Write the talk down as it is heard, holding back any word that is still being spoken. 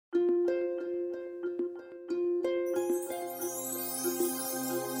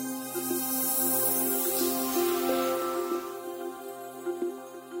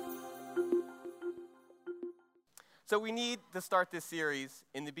So we need to start this series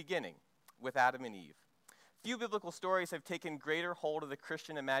in the beginning with Adam and Eve. Few biblical stories have taken greater hold of the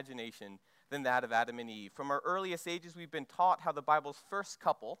Christian imagination than that of Adam and Eve. From our earliest ages, we've been taught how the Bible's first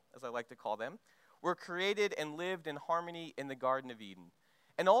couple, as I like to call them, were created and lived in harmony in the Garden of Eden.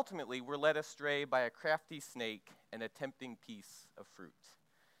 And ultimately, were led astray by a crafty snake and a tempting piece of fruit.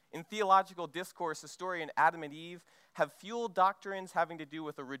 In theological discourse, the story in Adam and Eve have fueled doctrines having to do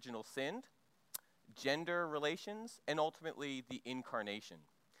with original sin, gender relations, and ultimately the incarnation.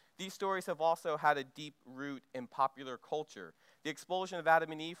 These stories have also had a deep root in popular culture. The expulsion of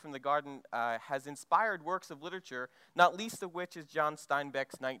Adam and Eve from the garden has inspired works of literature, not least of which is John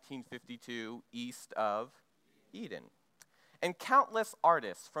Steinbeck's 1952 East of Eden. And countless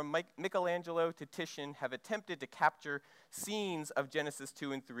artists, from Michelangelo to Titian, have attempted to capture scenes of Genesis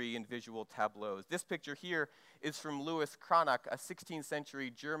 2 and 3 in visual tableaus. This picture here is from Louis Cranach, a 16th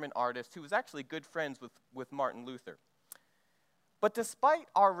century German artist who was actually good friends with Martin Luther. But despite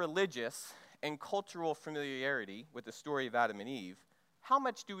our religious and cultural familiarity with the story of Adam and Eve, how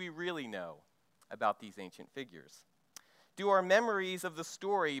much do we really know about these ancient figures? Do our memories of the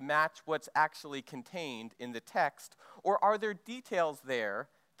story match what's actually contained in the text, or are there details there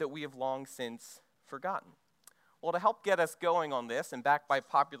that we have long since forgotten? Well, to help get us going on this, and backed by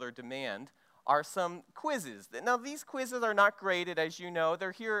popular demand, are some quizzes. Now, these quizzes are not graded, as you know.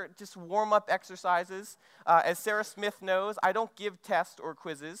 They're here just warm-up exercises. As Sarah Smith knows, I don't give tests or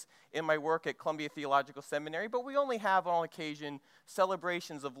quizzes in my work at Columbia Theological Seminary, but we only have, on occasion,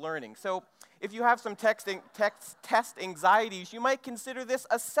 celebrations of learning. So if you have some test anxieties, you might consider this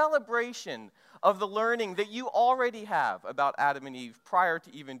a celebration of the learning that you already have about Adam and Eve prior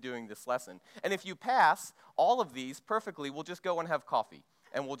to even doing this lesson. And if you pass all of these perfectly, we'll just go and have coffee,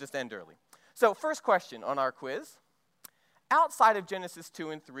 and we'll just end early. So first question on our quiz. Outside of Genesis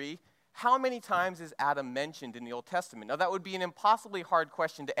 2 and 3, how many times is Adam mentioned in the Old Testament? Now, that would be an impossibly hard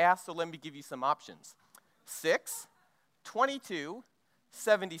question to ask, so let me give you some options. 6, 22,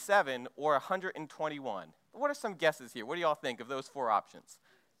 77, or 121. What are some guesses here? What do y'all think of those four options?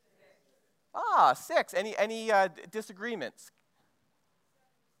 6. Any disagreements?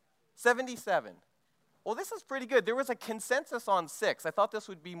 77. Well, this is pretty good. There was a consensus on 6. I thought this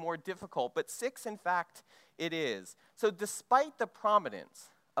would be more difficult, but 6, in fact, it is. So despite the prominence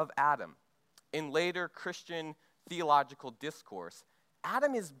of Adam in later Christian theological discourse,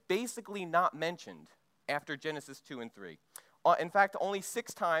 Adam is basically not mentioned after Genesis 2 and 3. In fact, only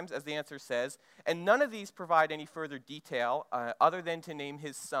 6 times, as the answer says, and none of these provide any further detail other than to name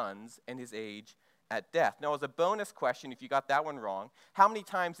his sons and his age at death. Now, as a bonus question, if you got that one wrong, how many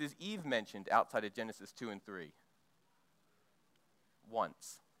times is Eve mentioned outside of Genesis 2 and 3?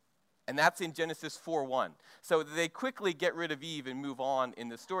 Once. And that's in Genesis 4:1. So they quickly get rid of Eve and move on in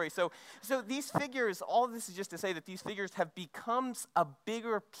the story. So these figures, all of this is just to say that these figures have become a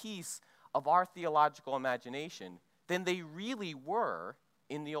bigger piece of our theological imagination than they really were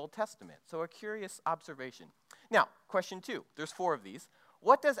in the Old Testament. So a curious observation. Now, question 2. There's 4 of these.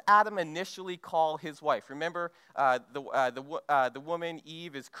 What does Adam initially call his wife? Remember, the woman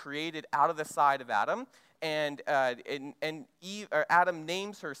Eve is created out of the side of Adam, and Eve or Adam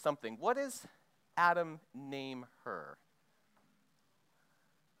names her something. What does Adam name her?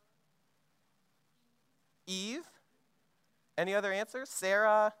 Eve. Any other answers?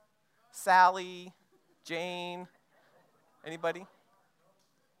 Sarah, Sally, Jane. Anybody?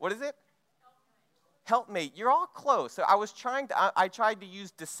 What is it? Helpmate. You're all close. So I tried to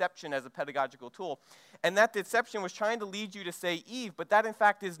use deception as a pedagogical tool, and that deception was trying to lead you to say Eve, but that in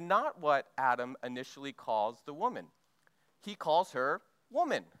fact is not what Adam initially calls the woman. He calls her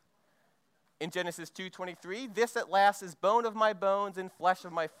woman. In Genesis 2:23, this at last is bone of my bones and flesh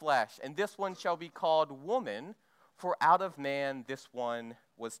of my flesh, and this one shall be called woman, for out of man this one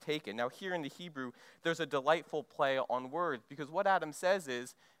was taken. Now here in the Hebrew, there's a delightful play on words, because what Adam says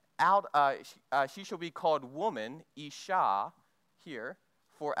is, she shall be called woman, Isha, here,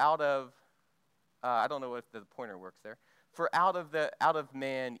 for out of, I don't know if the pointer works there, for out of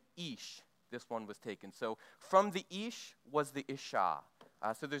man, Ish, this one was taken. So from the Ish was the Isha.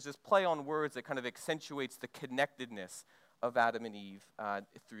 So there's this play on words that kind of accentuates the connectedness of Adam and Eve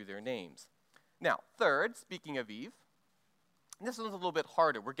through their names. Now, third, speaking of Eve, and this one's a little bit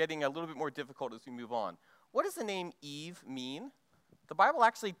harder. We're getting a little bit more difficult as we move on. What does the name Eve mean? The Bible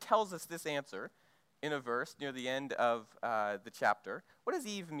actually tells us this answer in a verse near the end of the chapter. What does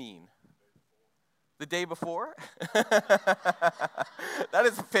Eve mean? The day before? That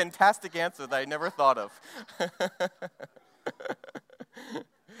is a fantastic answer that I never thought of.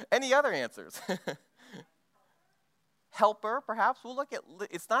 Any other answers? Helper, perhaps. We'll look at,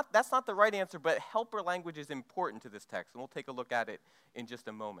 that's not the right answer, but helper language is important to this text, and we'll take a look at it in just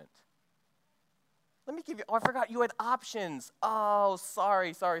a moment. Let me give you, I forgot you had options. Oh,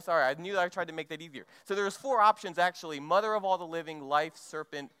 sorry. I knew that I tried to make that easier. So there's 4 options, actually. Mother of all the living, life,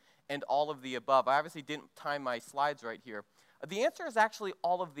 serpent, and all of the above. I obviously didn't time my slides right here. The answer is actually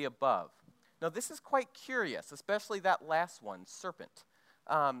all of the above. Now, this is quite curious, especially that last one, serpent.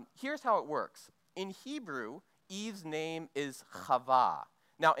 Here's how it works. In Hebrew, Eve's name is Chava.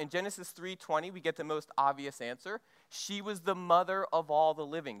 Now, in Genesis 3:20, we get the most obvious answer. She was the mother of all the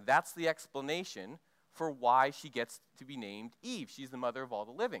living. That's the explanation for why she gets to be named Eve. She's the mother of all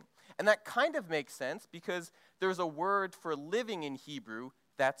the living. And that kind of makes sense because there's a word for living in Hebrew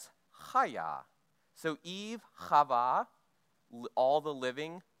that's chaya. So Eve, Chava, all the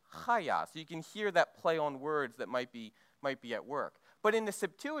living, chaya. So you can hear that play on words that might be at work. But in the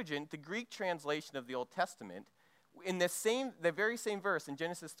Septuagint, the Greek translation of the Old Testament, in the very same verse in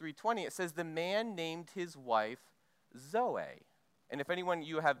Genesis 3:20, it says the man named his wife Zoe. And if anyone,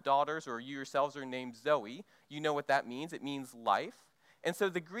 you have daughters or you yourselves are named Zoe, you know what that means. It means life. And so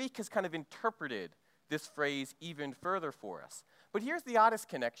the Greek has kind of interpreted this phrase even further for us. But here's the oddest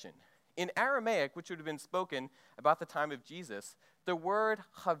connection. In Aramaic, which would have been spoken about the time of Jesus, the word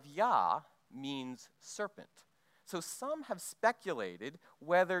Havia means serpent. So some have speculated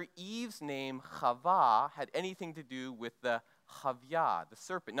whether Eve's name Chava had anything to do with the Havia, the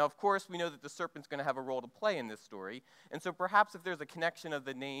serpent. Now, of course, we know that the serpent's going to have a role to play in this story, and so perhaps if there's a connection of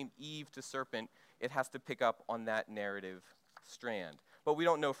the name Eve to serpent, it has to pick up on that narrative strand. But we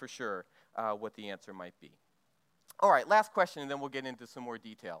don't know for sure what the answer might be. All right, last question, and then we'll get into some more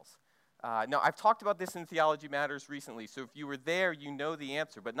details. Now, I've talked about this in Theology Matters recently, so if you were there, you know the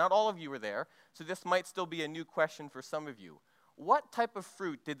answer, but not all of you were there, so this might still be a new question for some of you. What type of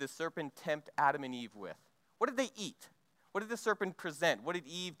fruit did the serpent tempt Adam and Eve with? What did they eat? What did the serpent present? What did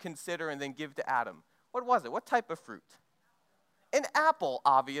Eve consider and then give to Adam? What was it? What type of fruit? An apple,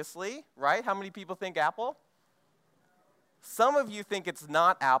 obviously, right? How many people think apple? Some of you think it's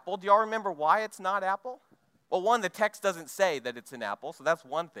not apple. Do y'all remember why it's not apple? Well, one, the text doesn't say that it's an apple, so that's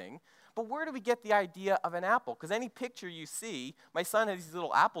one thing. But where do we get the idea of an apple? Because any picture you see, my son has these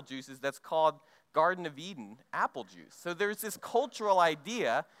little apple juices that's called Garden of Eden apple juice. So there's this cultural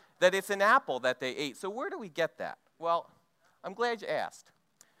idea that it's an apple that they ate. So where do we get that? Well, I'm glad you asked.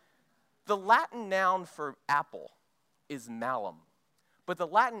 The Latin noun for apple is malum, but the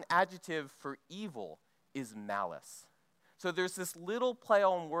Latin adjective for evil is malice. So there's this little play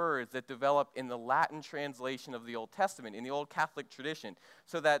on words that developed in the Latin translation of the Old Testament, in the old Catholic tradition,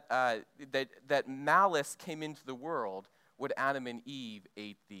 so that that malice came into the world when Adam and Eve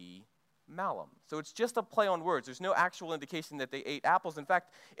ate the malum. So it's just a play on words. There's no actual indication that they ate apples. In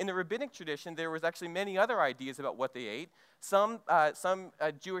fact, in the rabbinic tradition, there was actually many other ideas about what they ate. Some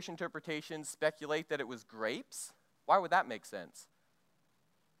Jewish interpretations speculate that it was grapes. Why would that make sense?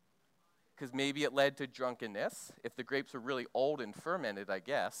 Because maybe it led to drunkenness, if the grapes were really old and fermented, I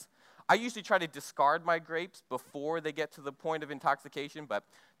guess. I usually try to discard my grapes before they get to the point of intoxication, but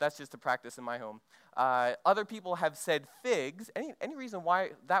that's just a practice in my home. Other people have said figs. Any reason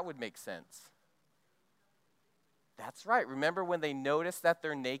why that would make sense? That's right. Remember when they notice that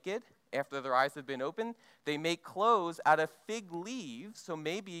they're naked after their eyes have been opened? They make clothes out of fig leaves, so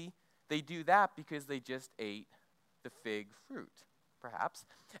maybe they do that because they just ate the fig fruit, perhaps.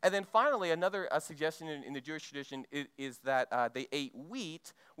 And then finally, another suggestion in the Jewish tradition is that they ate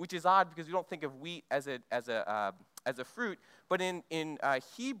wheat, which is odd because we don't think of wheat as a fruit. But in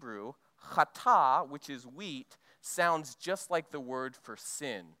Hebrew, chata, which is wheat, sounds just like the word for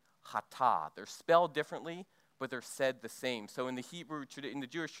sin, chata. They're spelled differently, but they're said the same. So in the in the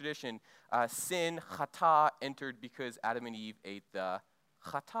Jewish tradition, sin, chata, entered because Adam and Eve ate the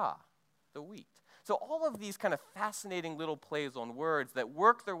chata, the wheat. So all of these kind of fascinating little plays on words that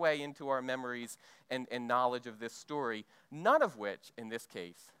work their way into our memories and knowledge of this story, none of which, in this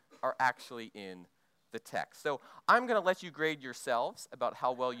case, are actually in the text. So I'm going to let you grade yourselves about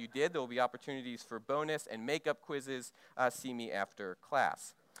how well you did. There will be opportunities for bonus and makeup quizzes. See me after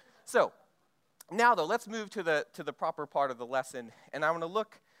class. So now, though, let's move to the proper part of the lesson, and I want to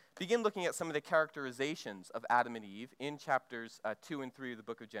begin looking at some of the characterizations of Adam and Eve in chapters 2 and 3 of the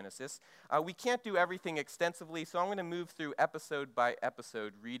book of Genesis. We can't do everything extensively, so I'm going to move through episode by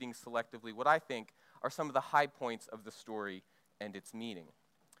episode, reading selectively what I think are some of the high points of the story and its meaning.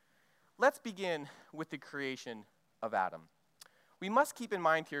 Let's begin with the creation of Adam. we must keep in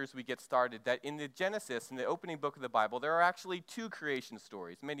mind here as we get started that in the Genesis, in the opening book of the Bible, there are actually two creation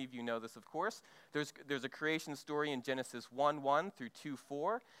stories. Many of you know this, of course. There's a creation story in Genesis 1:1 through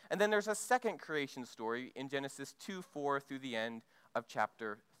 2:4, and then there's a second creation story in Genesis 2:4 through the end of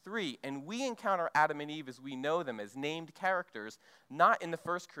chapter 3. And we encounter Adam and Eve as we know them, as named characters, not in the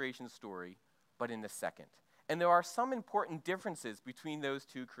first creation story, but in the second. And there are some important differences between those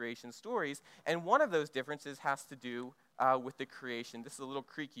two creation stories, and one of those differences has to do with the creation. This is a little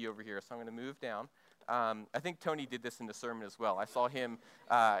creaky over here, so I'm going to move down. I think Tony did this in the sermon as well. I saw him.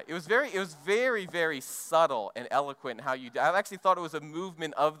 It was very, very subtle and eloquent in how you did. I actually thought it was a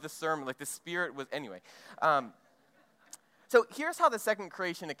movement of the sermon, like the Spirit was. Anyway, so here's how the second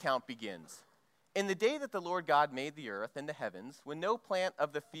creation account begins. In the day that the Lord God made the earth and the heavens, when no plant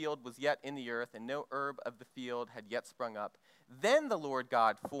of the field was yet in the earth and no herb of the field had yet sprung up, then the Lord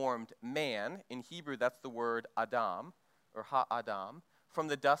God formed man, in Hebrew that's the word Adam, or Ha-Adam, from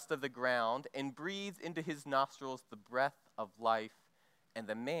the dust of the ground and breathed into his nostrils the breath of life, and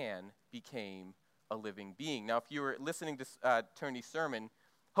the man became a living being. Now, if you were listening to Tony's sermon,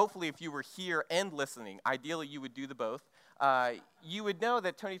 hopefully if you were here and listening, ideally you would do the both. You would know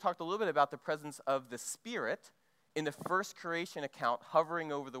that Tony talked a little bit about the presence of the Spirit in the first creation account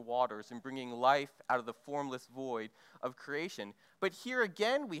hovering over the waters and bringing life out of the formless void of creation. But here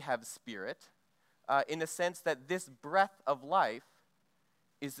again we have Spirit in the sense that this breath of life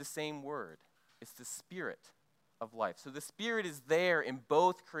is the same word. It's the Spirit of life. So the Spirit is there in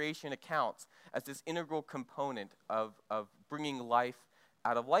both creation accounts as this integral component of bringing life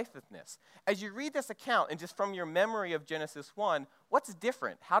out of lifelessness. As you read this account, and just from your memory of Genesis 1, what's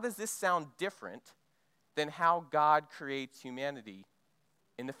different? How does this sound different than how God creates humanity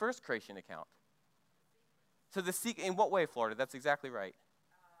in the first creation account? So in what way, Florida? That's exactly right.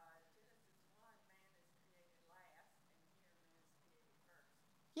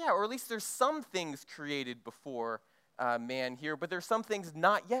 Yeah, or at least there's some things created before man here, but there's some things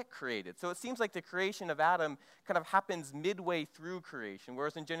not yet created. So it seems like the creation of Adam kind of happens midway through creation,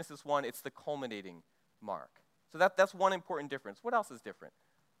 whereas in Genesis 1, it's the culminating mark. So that's one important difference. What else is different?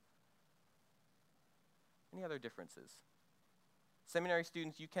 Any other differences? Seminary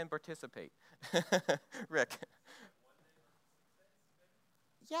students, you can participate. Rick.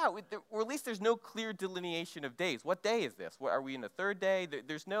 Yeah, or at least there's no clear delineation of days. What day is this? Are we in the third day?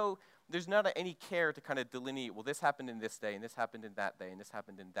 There's not any care to kind of delineate, well, this happened in this day, and this happened in that day, and this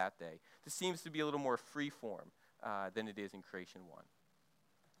happened in that day. This seems to be a little more free-form than it is in Creation 1.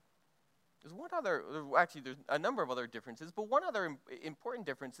 There's a number of other differences, but one other important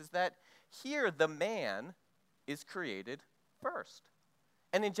difference is that here the man is created first.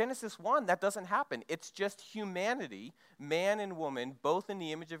 And in Genesis 1, that doesn't happen. It's just humanity, man and woman, both in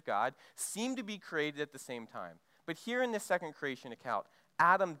the image of God, seem to be created at the same time. But here in this second creation account,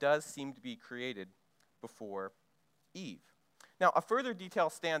 Adam does seem to be created before Eve. Now, a further detail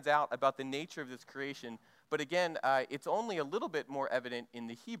stands out about the nature of this creation, but again, it's only a little bit more evident in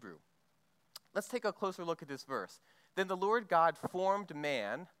the Hebrew. Let's take a closer look at this verse. Then the Lord God formed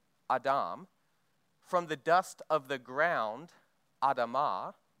man, Adam, from the dust of the ground,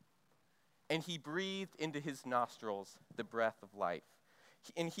 Adamah, and he breathed into his nostrils the breath of life.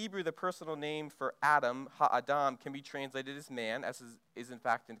 In Hebrew, the personal name for Adam, Ha-Adam, can be translated as man, as is in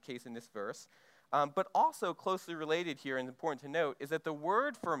fact the case in this verse. But also closely related here, and important to note, is that the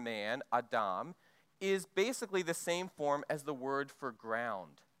word for man, Adam, is basically the same form as the word for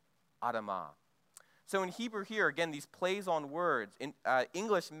ground, Adamah. So in Hebrew here, again, these plays on words.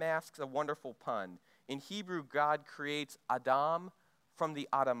 English masks a wonderful pun. In Hebrew, God creates Adam from the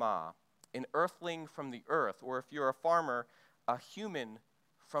Adamah, an earthling from the earth, or if you're a farmer, a human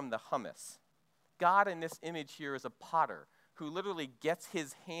from the humus. God in this image here is a potter who literally gets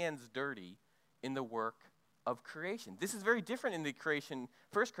his hands dirty in the work of creation. This is very different in the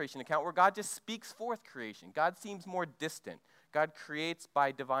first creation account where God just speaks forth creation. God seems more distant. God creates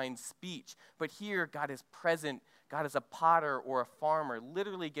by divine speech. But here, God is present. God is a potter or a farmer,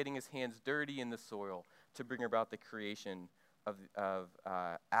 literally getting his hands dirty in the soil to bring about the creation of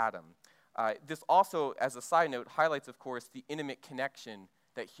Adam. This also, as a side note, highlights, of course, the intimate connection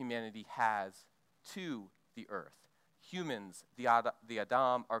that humanity has to the earth. Humans, the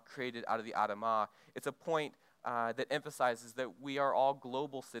Adam, are created out of the Adamah. It's a point that emphasizes that we are all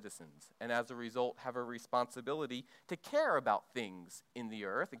global citizens, and as a result have a responsibility to care about things in the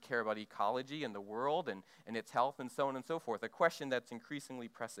earth and care about ecology and the world and its health and so on and so forth, a question that's increasingly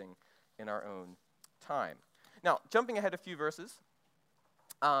pressing in our own time. Now, jumping ahead a few verses,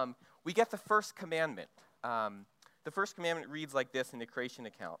 we get the first commandment. The first commandment reads like this in the creation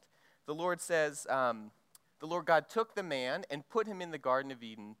account. The Lord says, the Lord God took the man and put him in the Garden of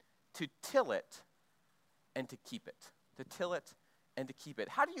Eden to till it and to keep it. To till it and to keep it.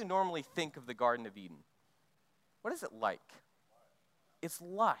 How do you normally think of the Garden of Eden? What is it like? It's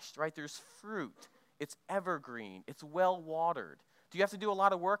lush, right? There's fruit. It's evergreen. It's well watered. Do you have to do a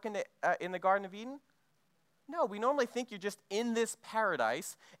lot of work in the Garden of Eden? No, we normally think you're just in this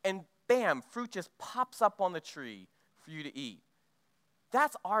paradise and bam, fruit just pops up on the tree for you to eat.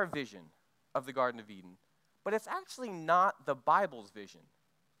 That's our vision of the Garden of Eden. But it's actually not the Bible's vision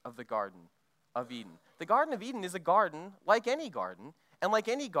of the Garden of Eden. The Garden of Eden is a garden like any garden, and like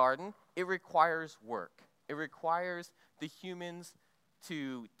any garden, it requires work. It requires the humans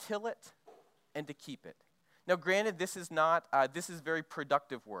to till it and to keep it. Now, granted, this is very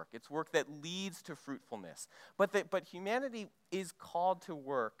productive work. It's work that leads to fruitfulness. But humanity is called to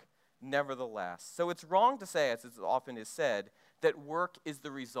work nevertheless. So it's wrong to say, as it often is said, that work is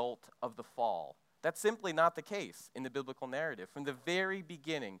the result of the fall. That's simply not the case in the biblical narrative. From the very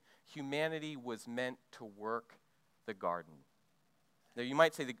beginning, humanity was meant to work the garden. Now, you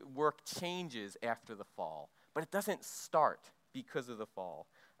might say the work changes after the fall, but it doesn't start because of the fall.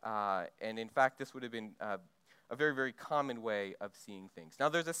 And in fact, this would have been a very, very common way of seeing things. Now,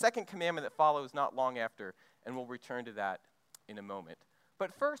 there's a second commandment that follows not long after, and we'll return to that in a moment.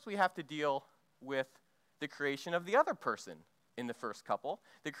 But first, we have to deal with the creation of the other person in the first couple,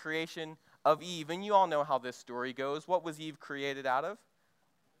 the creation of Eve. And you all know how this story goes. What was Eve created out of?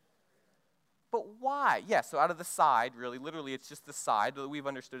 But why? Yeah, so out of the side, really, literally it's just the side, but we've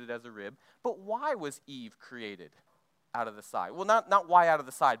understood it as a rib. But why was Eve created out of the side? Well, not why out of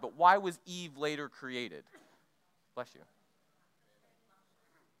the side, but why was Eve later created? Bless you.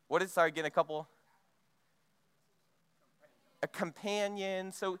 What is, sorry, again, a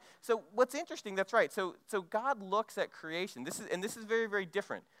companion. So what's interesting, that's right. So God looks at creation. This is very, very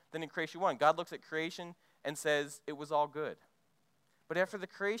different than in creation 1. God looks at creation and says it was all good. But after the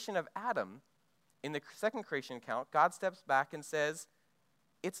creation of Adam, in the second creation account, God steps back and says,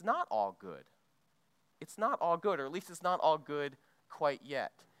 it's not all good. It's not all good, or at least it's not all good quite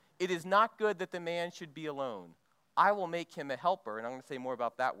yet. It is not good that the man should be alone. I will make him a helper, and I'm going to say more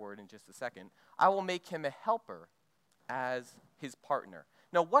about that word in just a second. I will make him a helper as his partner.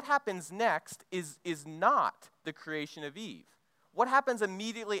 Now, what happens next is not the creation of Eve. What happens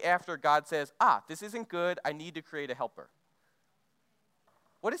immediately after God says, this isn't good, I need to create a helper?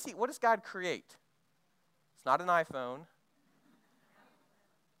 What does God create? It's not an iPhone.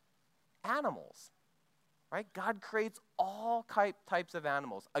 Animals, right? God creates all types of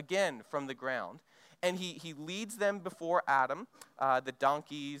animals, again, from the ground. And he leads them before Adam, the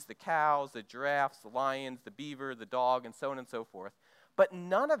donkeys, the cows, the giraffes, the lions, the beaver, the dog, and so on and so forth. But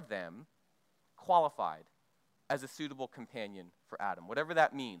none of them qualified as a suitable companion for Adam, whatever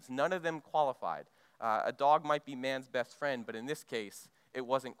that means. None of them qualified. A dog might be man's best friend, but in this case, it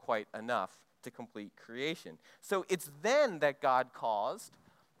wasn't quite enough to complete creation. So it's then that God caused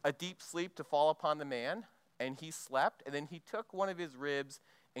a deep sleep to fall upon the man, and he slept, and then he took one of his ribs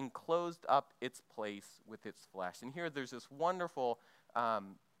and closed up its place with its flesh. And here there's this wonderful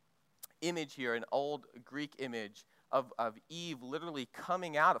image here, an old Greek image of Eve literally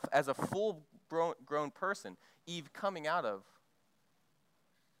coming out of, as a full-grown person, Eve coming out of,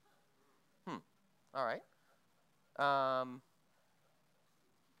 all right.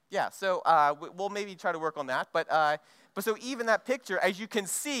 Yeah, so we'll maybe try to work on that. But so Eve in that picture, as you can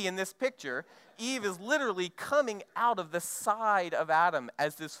see in this picture, Eve is literally coming out of the side of Adam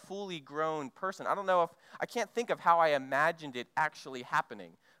as this fully grown person. I can't think of how I imagined it actually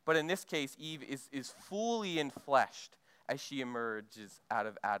happening. But in this case, Eve is fully enfleshed as she emerges out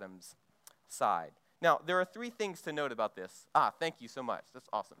of Adam's side. Now, there are 3 things to note about this. Thank you so much. That's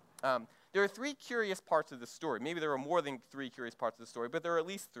awesome. There are 3 curious parts of the story. Maybe there are more than 3 curious parts of the story, but there are at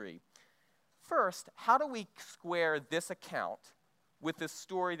least 3. First, how do we square this account with the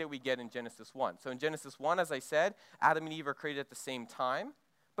story that we get in Genesis 1? So in Genesis 1, as I said, Adam and Eve are created at the same time,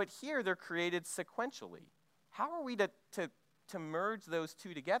 but here they're created sequentially. How are we to merge those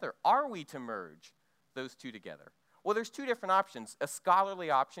 2 together? Are we to merge those 2 together? Well, there's 2 different options. A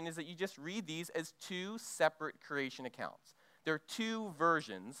scholarly option is that you just read these as 2 separate creation accounts. There are 2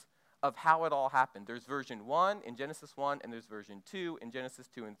 versions of how it all happened. There's version 1 in Genesis 1, and there's version 2 in Genesis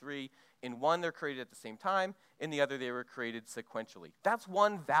 2 and 3. In one, they're created at the same time. In the other, they were created sequentially. That's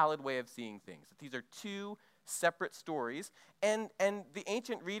one valid way of seeing things. That these are 2 separate stories, and the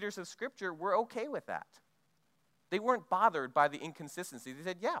ancient readers of Scripture were okay with that. They weren't bothered by the inconsistency. They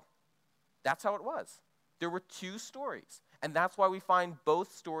said, yeah, that's how it was. There were 2 stories, And that's why we find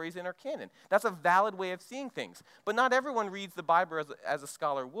both stories in our canon. That's a valid way of seeing things. But not everyone reads the Bible as a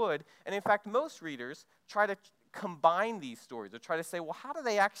scholar would. And in fact, most readers try to combine these stories or try to say, well, how do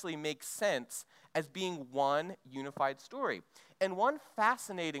they actually make sense as being one unified story? And one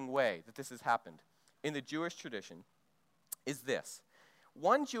fascinating way that this has happened in the Jewish tradition is this.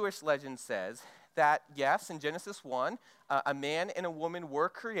 One Jewish legend says that, yes, in Genesis 1, a man and a woman were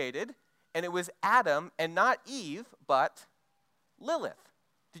created, and it was Adam and not Eve, but Lilith.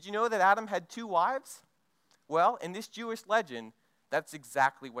 Did you know that Adam had 2 wives? Well, in this Jewish legend, that's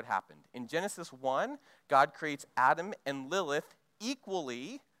exactly what happened. In Genesis 1, God creates Adam and Lilith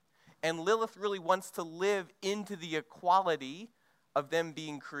equally, and Lilith really wants to live into the equality of them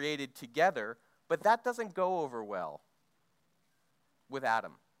being created together, but that doesn't go over well with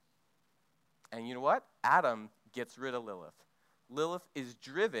Adam. And you know what? Adam gets rid of Lilith. Lilith is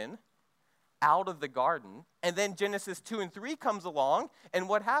driven out of the garden, and then Genesis 2 and 3 comes along, and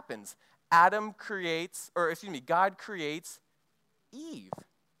what happens? God creates Eve,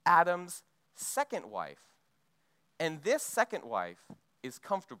 Adam's second wife. And this second wife is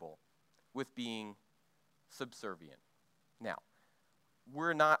comfortable with being subservient. Now,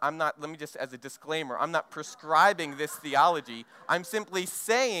 let me just, as a disclaimer, I'm not prescribing this theology. I'm simply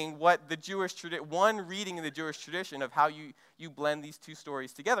saying what the Jewish one reading in the Jewish tradition of how you blend these 2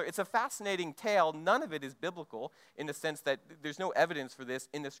 stories together. It's a fascinating tale. None of it is biblical in the sense that there's no evidence for this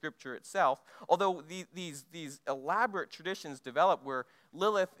in the scripture itself. Although these elaborate traditions develop where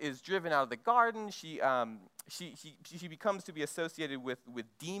Lilith is driven out of the garden, she becomes to be associated with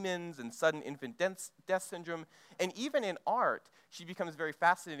demons and sudden infant death syndrome. And even in art, she becomes very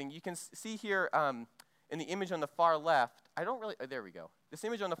fascinating. You can see here in the image on the far left, there we go. This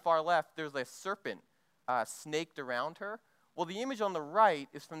image on the far left, there's a serpent snaked around her. Well, the image on the right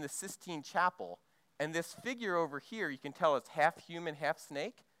is from the Sistine Chapel. And this figure over here, you can tell it's half human, half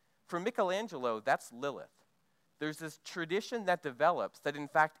snake. For Michelangelo, that's Lilith. There's this tradition that develops that, in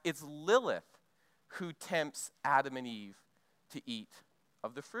fact, it's Lilith who tempts Adam and Eve to eat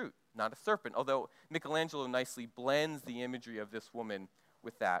of the fruit, not a serpent, although Michelangelo nicely blends the imagery of this woman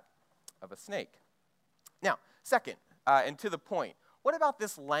with that of a snake. Now, second, and to the point, what about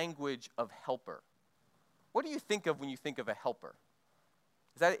this language of helper? What do you think of when you think of a helper?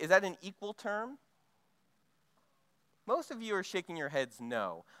 Is that an equal term? Most of you are shaking your heads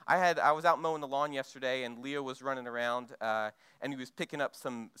no. I was out mowing the lawn yesterday, and Leo was running around, and he was picking up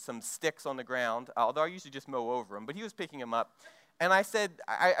some sticks on the ground, although I usually just mow over them, but he was picking them up. And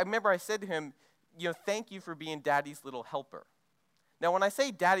I remember I said to him, thank you for being Daddy's little helper. Now, when I say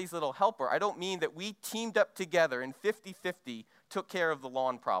Daddy's little helper, I don't mean that we teamed up together and 50-50 took care of the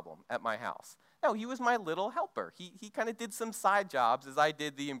lawn problem at my house. No, he was my little helper. He kind of did some side jobs as I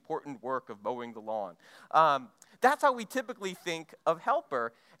did the important work of mowing the lawn. That's how we typically think of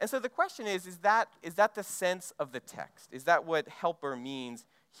helper. And so the question is that the sense of the text? Is that what helper means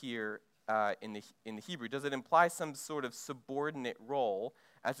here in the Hebrew? Does it imply some sort of subordinate role,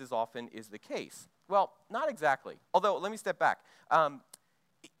 as is often is the case? Well, not exactly. Although, let me step back.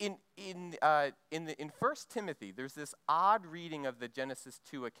 In 1 Timothy, there's this odd reading of the Genesis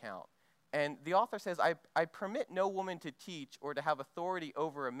 2 account. And the author says, I permit no woman to teach or to have authority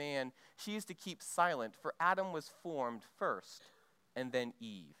over a man. She is to keep silent, for Adam was formed first, and then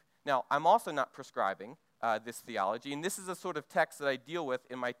Eve. Now, I'm also not prescribing this theology, and this is a sort of text that I deal with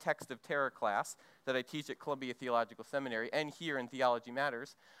in my Text of Terror class that I teach at Columbia Theological Seminary and here in Theology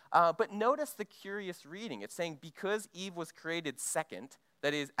Matters. But notice the curious reading. It's saying because Eve was created second,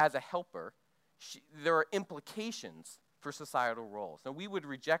 that is, as a helper, there are implications for societal roles. Now, we would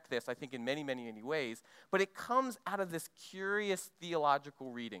reject this, I think, in many, many, many ways, but it comes out of this curious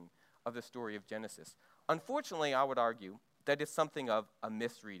theological reading of the story of Genesis. Unfortunately, I would argue that it's something of a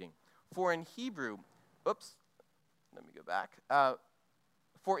misreading. For in Hebrew,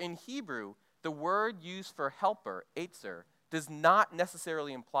 for in Hebrew, the word used for helper, etzer, does not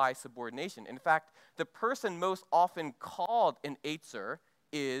necessarily imply subordination. In fact, the person most often called an etzer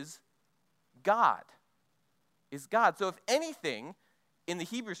is God. So if anything, in the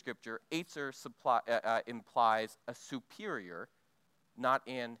Hebrew scripture, etzer implies a superior, not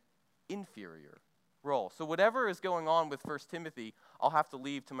an inferior role. So whatever is going on with 1 Timothy, I'll have to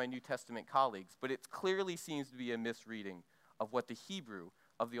leave to my New Testament colleagues, but it clearly seems to be a misreading of what the Hebrew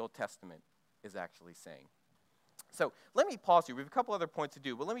of the Old Testament is actually saying. So let me pause here. We have a couple other points to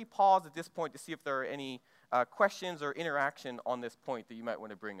do, but let me pause at this point to see if there are any questions or interaction on this point that you might want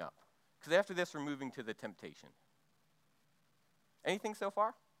to bring up. Because after this, we're moving to the temptation. Anything so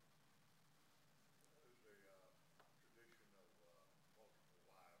far?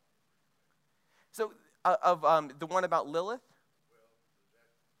 So The one about Lilith?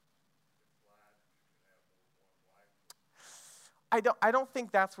 I don't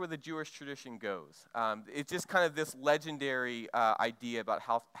think that's where the Jewish tradition goes. It's just kind of this legendary idea about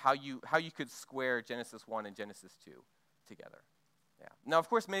how you could square Genesis 1 and Genesis 2 together. Yeah. Now, of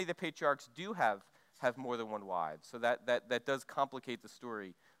course, many of the patriarchs do have more than one wife, so that does complicate the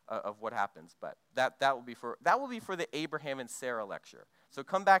story of what happens. But that will be for the Abraham and Sarah lecture. So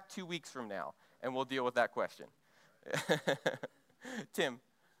come back 2 weeks from now, and we'll deal with that question. Tim.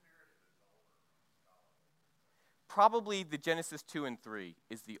 Probably the Genesis 2 and 3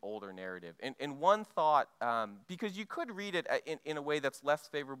 is the older narrative. And one thought, because you could read it in a way that's less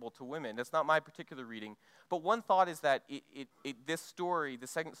favorable to women. That's not my particular reading. But one thought is that this story, the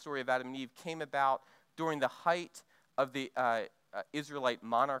second story of Adam and Eve, came about during the height of the Israelite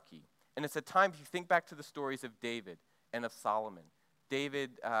monarchy. And it's a time, if you think back to the stories of David and of Solomon. David,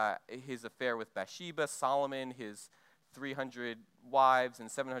 his affair with Bathsheba, Solomon, his 300 wives and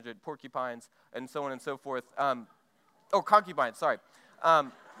 700 porcupines, and so on and so forth. Concubines, sorry.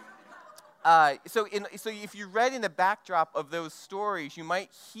 So if you read in the backdrop of those stories, you might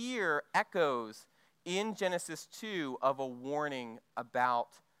hear echoes in Genesis 2 of a warning about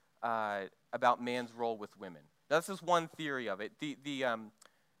man's role with women. Now, this is one theory of it.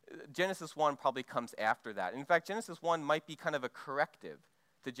 Genesis 1 probably comes after that. In fact, Genesis 1 might be kind of a corrective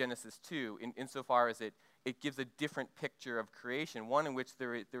to Genesis 2 insofar as it gives a different picture of creation, one in which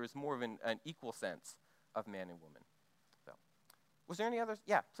there is more of an equal sense of man and woman. So, was there any others?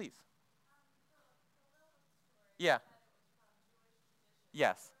 Yeah, please. Yeah.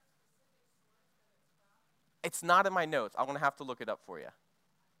 Yes. It's not in my notes. I'm going to have to look it up for you.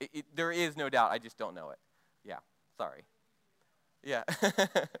 There is no doubt. I just don't know it. Yeah. Sorry. Yeah.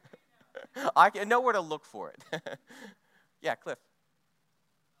 I know where to look for it. Yeah, Cliff.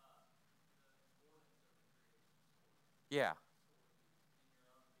 Yeah.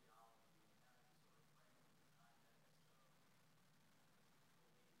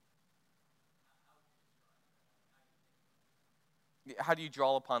 How do you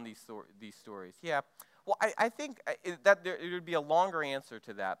draw upon these stories? Yeah. Well, I think that it would be a longer answer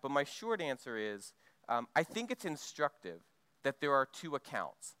to that, but my short answer is I think it's instructive that there are two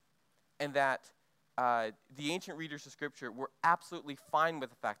accounts, and that the ancient readers of Scripture were absolutely fine with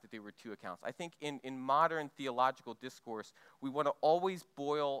the fact that there were two accounts. I think in modern theological discourse, we want to always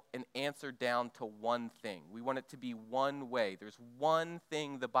boil an answer down to one thing. We want it to be one way. There's one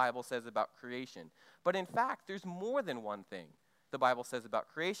thing the Bible says about creation. But in fact, there's more than one thing the Bible says about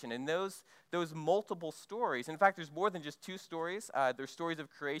creation. And those multiple stories, in fact, there's more than just two stories. There's stories of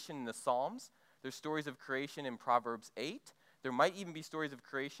creation in the Psalms. There's stories of creation in Proverbs 8. There might even be stories of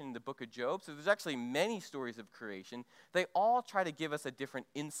creation in the book of Job. So there's actually many stories of creation. They all try to give us a different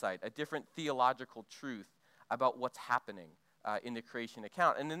insight, a different theological truth about what's happening in the creation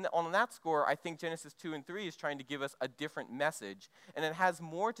account. And then on that score, I think Genesis 2 and 3 is trying to give us a different message. And it has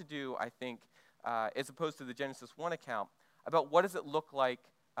more to do, I think, as opposed to the Genesis 1 account, about what does it look like.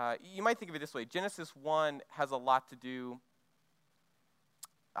 You might think of it this way. Genesis 1 has a lot to do.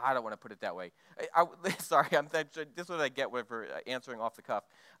 I don't want to put it that way. Sorry, this is what I get for answering off the cuff.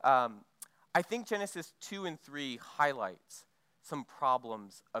 I think Genesis 2 and 3 highlights some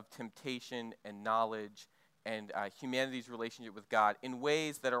problems of temptation and knowledge and humanity's relationship with God in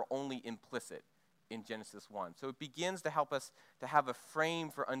ways that are only implicit in Genesis 1. So it begins to help us to have a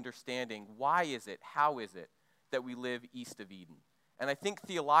frame for understanding why is it, how is it that we live east of Eden. And I think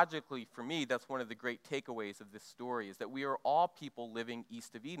theologically, for me, that's one of the great takeaways of this story, is that we are all people living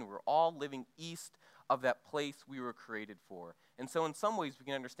east of Eden. We're all living east of that place we were created for. And so in some ways, we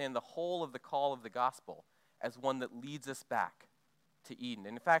can understand the whole of the call of the gospel as one that leads us back to Eden.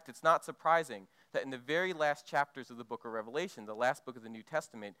 And in fact, it's not surprising that in the very last chapters of the book of Revelation, the last book of the New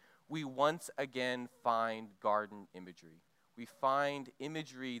Testament, we once again find garden imagery. We find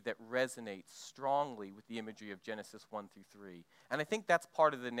imagery that resonates strongly with the imagery of Genesis 1 through 3. And I think that's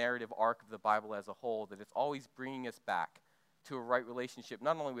part of the narrative arc of the Bible as a whole, that it's always bringing us back to a right relationship,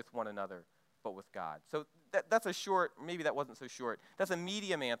 not only with one another, but with God. So that's a short, maybe that wasn't so short, that's a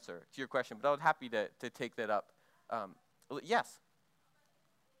medium answer to your question, but I was happy to take that up. Yes?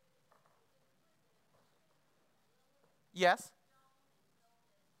 Yes?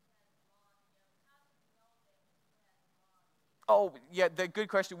 Oh, yeah, good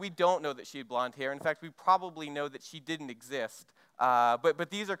question. We don't know that she had blonde hair. In fact, we probably know that she didn't exist. But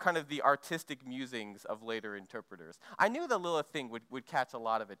these are kind of the artistic musings of later interpreters. I knew the Lilith thing would catch a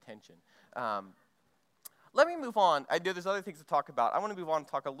lot of attention. Let me move on. I know there's other things to talk about. I want to move on and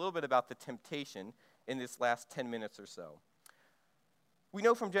talk a little bit about the temptation in this last 10 minutes or so. We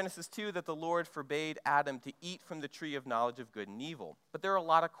know from Genesis 2 that the Lord forbade Adam to eat from the tree of knowledge of good and evil. But there are a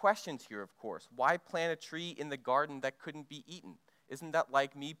lot of questions here, of course. Why plant a tree in the garden that couldn't be eaten? Isn't that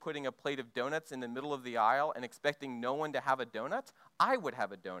like me putting a plate of donuts in the middle of the aisle and expecting no one to have a donut? I would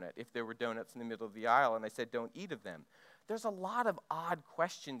have a donut if there were donuts in the middle of the aisle and I said don't eat of them. There's a lot of odd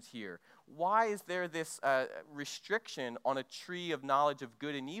questions here. Why is there this restriction on a tree of knowledge of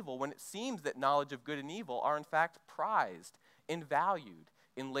good and evil when it seems that knowledge of good and evil are in fact prized and valued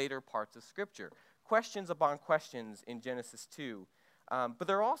in later parts of Scripture? Questions upon questions in Genesis 2. But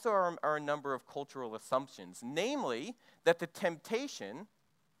there also are a number of cultural assumptions, namely that the temptation,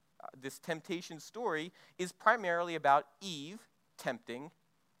 this temptation story, is primarily about Eve tempting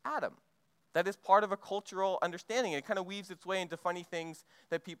Adam. That is part of a cultural understanding. It kind of weaves its way into funny things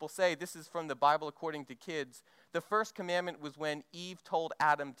that people say. This is from the Bible according to kids. The first commandment was when Eve told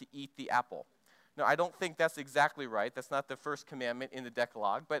Adam to eat the apple. Now, I don't think that's exactly right. That's not the first commandment in the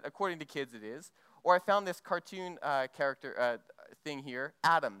Decalogue, but according to kids it is. Or I found this cartoon character thing here,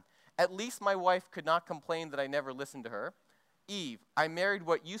 Adam. At least my wife could not complain that I never listened to her. Eve, I married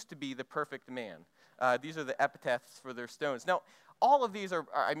what used to be the perfect man. These are the epithets for their stones. Now, all of these are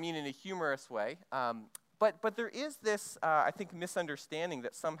I mean, in a humorous way. But there is this, I think, misunderstanding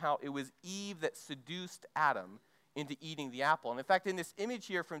that somehow it was Eve that seduced Adam into eating the apple. And in fact, in this image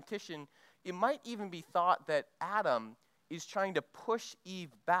here from Titian, it might even be thought that Adam is trying to push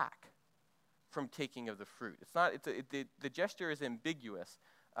Eve back from taking of the fruit. It's not. The gesture is ambiguous,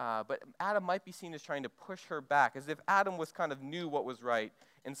 but Adam might be seen as trying to push her back, as if Adam was kind of knew what was right,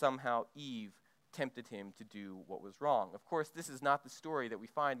 and somehow Eve tempted him to do what was wrong. Of course, this is not the story that we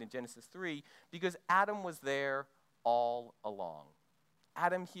find in Genesis 3, because Adam was there all along.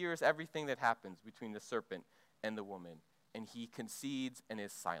 Adam hears everything that happens between the serpent and the woman, and he concedes and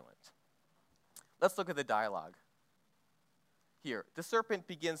is silent. Let's look at the dialogue. Here, the serpent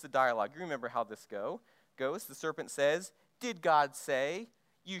begins the dialogue. You remember how this goes. The serpent says, "Did God say,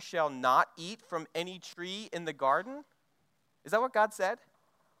 'You shall not eat from any tree in the garden'?" Is that what God said?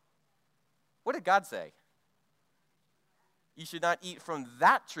 What did God say? You should not eat from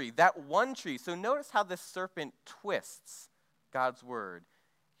that tree, that one tree. So notice how this serpent twists God's word.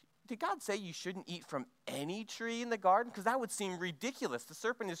 Did God say you shouldn't eat from any tree in the garden? Because that would seem ridiculous. The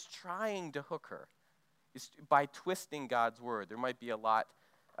serpent is trying to hook her by twisting God's word. There might be a lot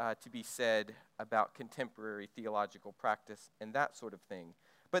to be said about contemporary theological practice and that sort of thing.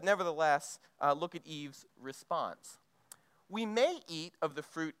 But nevertheless, look at Eve's response. We may eat of the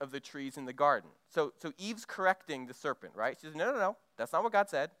fruit of the trees in the garden. So Eve's correcting the serpent, right? She says, no, that's not what God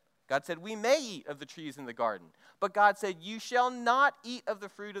said. God said, we may eat of the trees in the garden. But God said, you shall not eat of the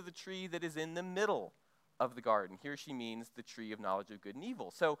fruit of the tree that is in the middle of the garden. Here she means the tree of knowledge of good and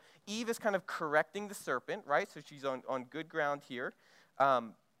evil. So Eve is kind of correcting the serpent, right? So she's on good ground here.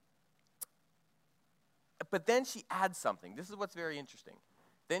 But then she adds something. This is what's very interesting.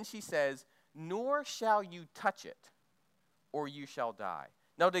 Then she says, nor shall you touch it, or you shall die.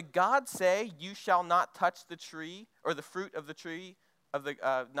 Now, did God say you shall not touch the tree or the fruit of the tree of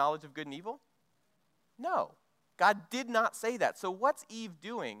the knowledge of good and evil? No. God did not say that. So what's Eve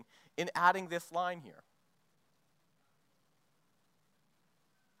doing in adding this line here?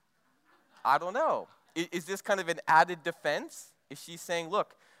 I don't know. Is this kind of an added defense? Is she saying,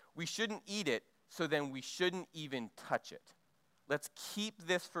 look, we shouldn't eat it, so then we shouldn't even touch it. Let's keep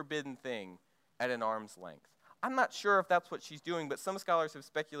this forbidden thing at an arm's length. I'm not sure if that's what she's doing, but some scholars have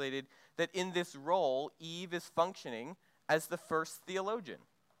speculated that in this role, Eve is functioning as the first theologian.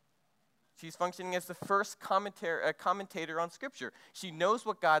 She's functioning as the first commentator on Scripture. She knows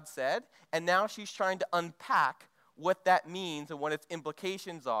what God said, and now she's trying to unpack what that means and what its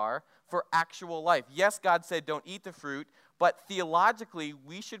implications are for actual life. Yes, God said don't eat the fruit, but theologically,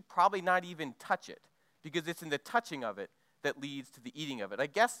 we should probably not even touch it, because it's in the touching of it that leads to the eating of it. I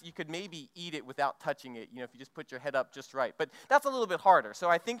guess you could maybe eat it without touching it, if you just put your head up just right. But that's a little bit harder. So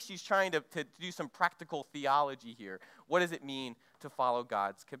I think she's trying to do some practical theology here. What does it mean to follow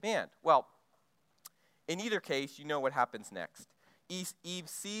God's command? Well, in either case, you know what happens next. Eve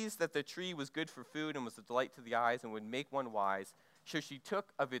sees that the tree was good for food and was a delight to the eyes and would make one wise. So she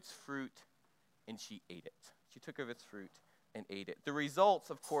took of its fruit and she ate it. She took of its fruit and ate it. The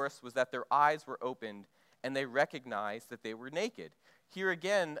results, of course, was that their eyes were opened and they recognized that they were naked. Here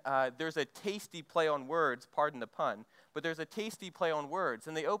again, there's a tasty play on words, pardon the pun, but there's a tasty play on words.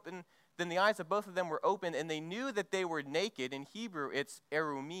 And then the eyes of both of them were open, and they knew that they were naked. In Hebrew, it's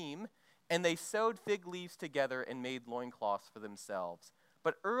erumim, and they sewed fig leaves together and made loincloths for themselves.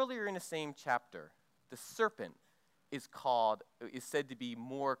 But earlier in the same chapter, the serpent is said to be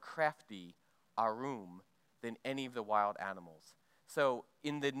more crafty, arum, than any of the wild animals. So,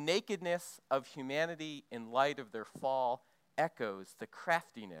 in the nakedness of humanity in light of their fall, echoes the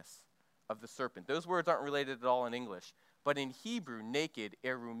craftiness of the serpent. Those words aren't related at all in English, but in Hebrew, naked,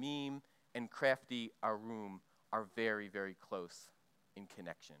 erumim, and crafty, arum, are very, very close in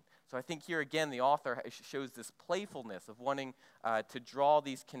connection. So I think here again the author shows this playfulness of wanting to draw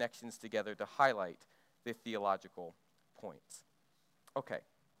these connections together to highlight the theological points. Okay,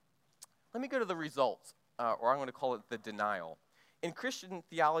 let me go to the results, or I'm going to call it the denial. In Christian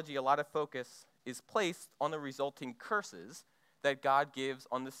theology, a lot of focus is placed on the resulting curses that God gives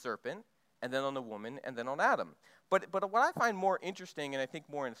on the serpent, and then on the woman, and then on Adam. But what I find more interesting and I think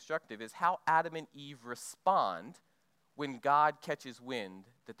more instructive is how Adam and Eve respond when God catches wind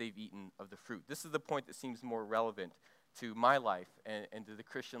that they've eaten of the fruit. This is the point that seems more relevant to my life and to the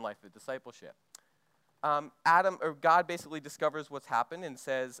Christian life of discipleship. God basically discovers what's happened and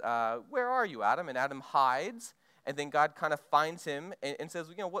says, where are you, Adam? And Adam hides, and then God kind of finds him and says,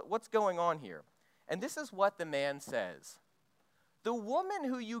 what's going on here? And this is what the man says. The woman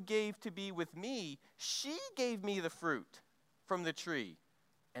who you gave to be with me, she gave me the fruit from the tree,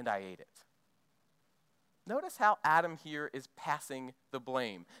 and I ate it. Notice how Adam here is passing the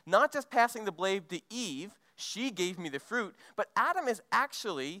blame. Not just passing the blame to Eve, she gave me the fruit, but Adam is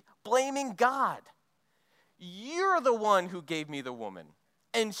actually blaming God. You're the one who gave me the woman,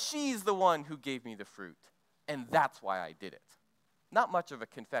 and she's the one who gave me the fruit, and that's why I did it. Not much of a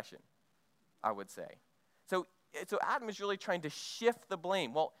confession, I would say. So Adam is really trying to shift the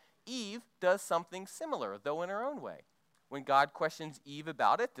blame. Well, Eve does something similar, though in her own way. When God questions Eve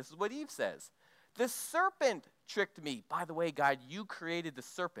about it, this is what Eve says. The serpent tricked me. By the way, God, you created the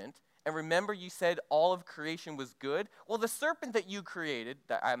serpent, and remember you said all of creation was good? Well, the serpent that you created,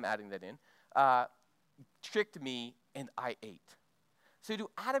 I'm adding that in, tricked me, and I ate. So do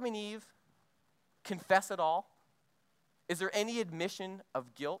Adam and Eve confess it all? Is there any admission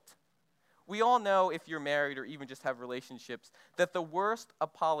of guilt? We all know, if you're married or even just have relationships, that the worst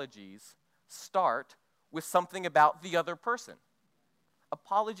apologies start with something about the other person.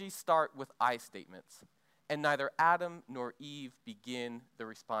 Apologies start with I statements, and neither Adam nor Eve begin the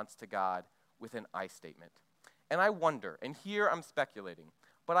response to God with an I statement. And I wonder, and here I'm speculating,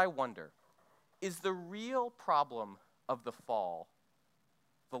 but I wonder, is the real problem of the fall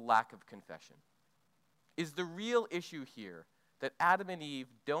the lack of confession? Is the real issue here that Adam and Eve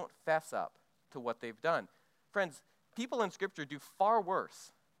don't fess up to what they've done? Friends, people in Scripture do far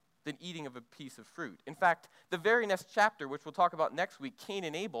worse than eating of a piece of fruit. In fact, the very next chapter, which we'll talk about next week, Cain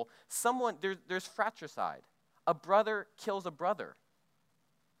and Abel, there's fratricide. A brother kills a brother.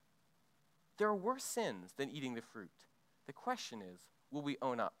 There are worse sins than eating the fruit. The question is, will we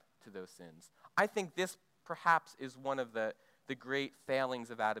own up to those sins? I think this perhaps is one of the great failings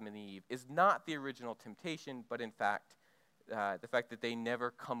of Adam and Eve, is not the original temptation, but in fact, the fact that they never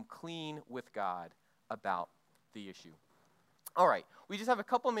come clean with God about the issue. All right, we just have a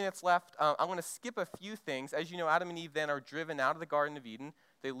couple minutes left. I'm going to skip a few things. As you know, Adam and Eve then are driven out of the Garden of Eden.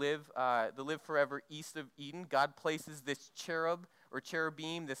 They live forever east of Eden. God places this cherub or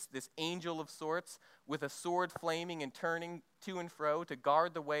cherubim, this angel of sorts, with a sword flaming and turning to and fro to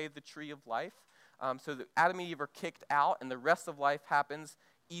guard the way of the tree of life. So that Adam and Eve are kicked out, and the rest of life happens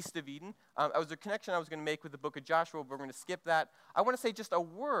east of Eden. It was a connection I was going to make with the book of Joshua, but we're going to skip that. I want to say just a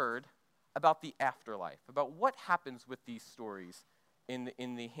word about the afterlife, about what happens with these stories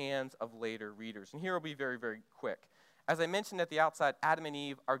in the hands of later readers. And here will be very, very quick. As I mentioned at the outset, Adam and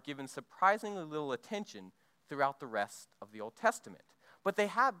Eve are given surprisingly little attention throughout the rest of the Old Testament. But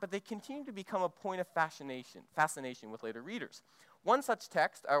they continue to become a point of fascination with later readers. One such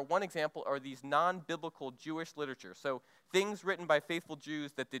text, or one example, are these non-biblical Jewish literature. So things written by faithful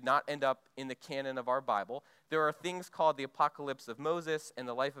Jews that did not end up in the canon of our Bible. There are things called the Apocalypse of Moses and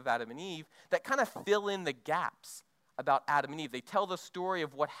the life of Adam and Eve that kind of fill in the gaps about Adam and Eve. They tell the story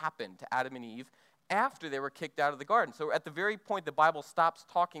of what happened to Adam and Eve after they were kicked out of the garden. So at the very point the Bible stops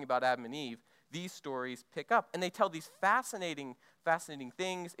talking about Adam and Eve, these stories pick up. And they tell these fascinating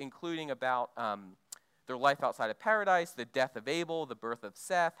things, including about their life outside of paradise, the death of Abel, the birth of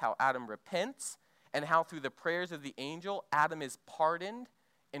Seth, how Adam repents, and how through the prayers of the angel, Adam is pardoned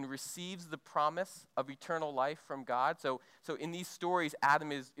and receives the promise of eternal life from God. So in these stories,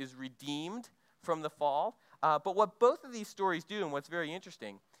 Adam is redeemed from the fall. But what both of these stories do, and what's very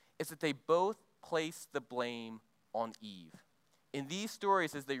interesting, is that they both place the blame on Eve. In these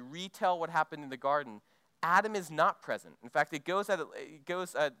stories, as they retell what happened in the garden, Adam is not present. In fact, it goes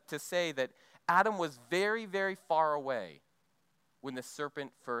to say that Adam was very, very far away when the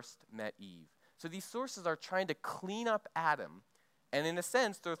serpent first met Eve. So these sources are trying to clean up Adam And in a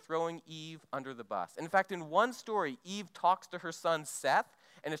sense, they're throwing Eve under the bus. In fact, in one story, Eve talks to her son Seth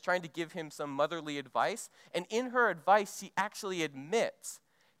and is trying to give him some motherly advice. And in her advice, she actually admits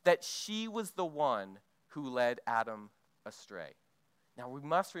that she was the one who led Adam astray. Now, we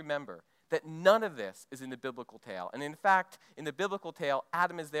must remember that none of this is in the biblical tale. And in fact, in the biblical tale,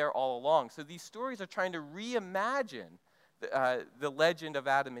 Adam is there all along. So these stories are trying to reimagine the legend of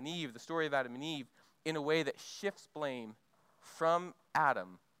Adam and Eve, the story of Adam and Eve, in a way that shifts blame from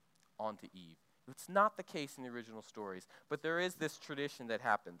Adam onto Eve. It's not the case in the original stories, but there is this tradition that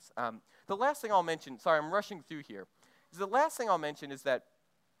happens. The last thing I'll mention, sorry, I'm rushing through here. The last thing I'll mention is that,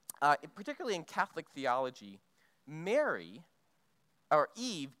 particularly in Catholic theology,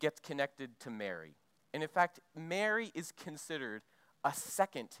 Eve gets connected to Mary. And in fact, Mary is considered a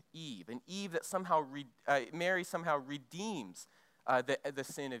second Eve, an Eve that Mary somehow redeems the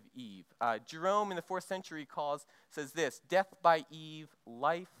sin of Eve. Jerome in the 4th century says this: death by Eve,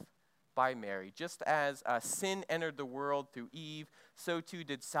 life by Mary. Just as sin entered the world through Eve, so too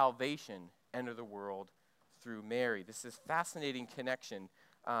did salvation enter the world through Mary. This is fascinating connection.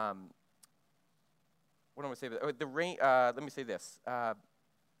 What am I going to say? Let me say this.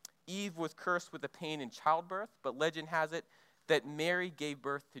 Eve was cursed with the pain in childbirth, but legend has it that Mary gave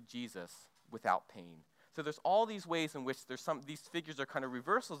birth to Jesus without pain. So there's all these ways in which these figures are kind of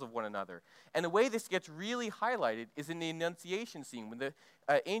reversals of one another. And the way this gets really highlighted is in the Annunciation scene, when the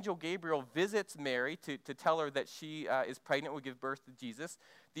angel Gabriel visits Mary to tell her that she is pregnant, will give birth to Jesus.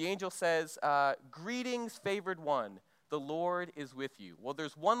 The angel says, "Greetings, favored one, the Lord is with you." Well,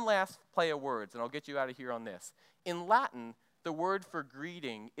 there's one last play of words, and I'll get you out of here on this. In Latin, the word for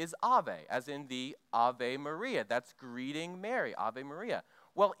greeting is ave, as in the Ave Maria. That's greeting Mary, Ave Maria.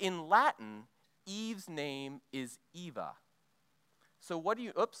 Well, in Latin, Eve's name is Eva. So what do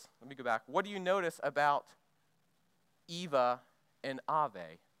you notice about Eva and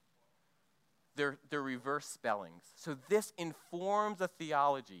Ave? They're reverse spellings. So this informs a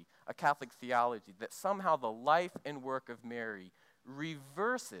theology, a Catholic theology, that somehow the life and work of Mary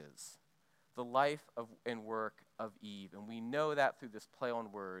reverses the life and work of Eve. And we know that through this play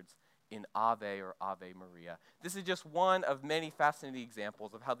on words in Ave or Ave Maria. This is just one of many fascinating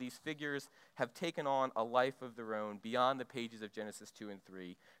examples of how these figures have taken on a life of their own beyond the pages of Genesis 2 and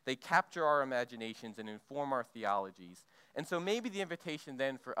 3. They capture our imaginations and inform our theologies. And so maybe the invitation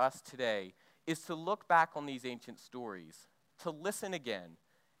then for us today is to look back on these ancient stories, to listen again,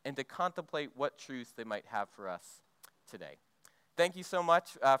 and to contemplate what truths they might have for us today. Thank you so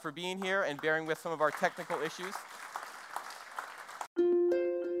much for being here and bearing with some of our technical issues.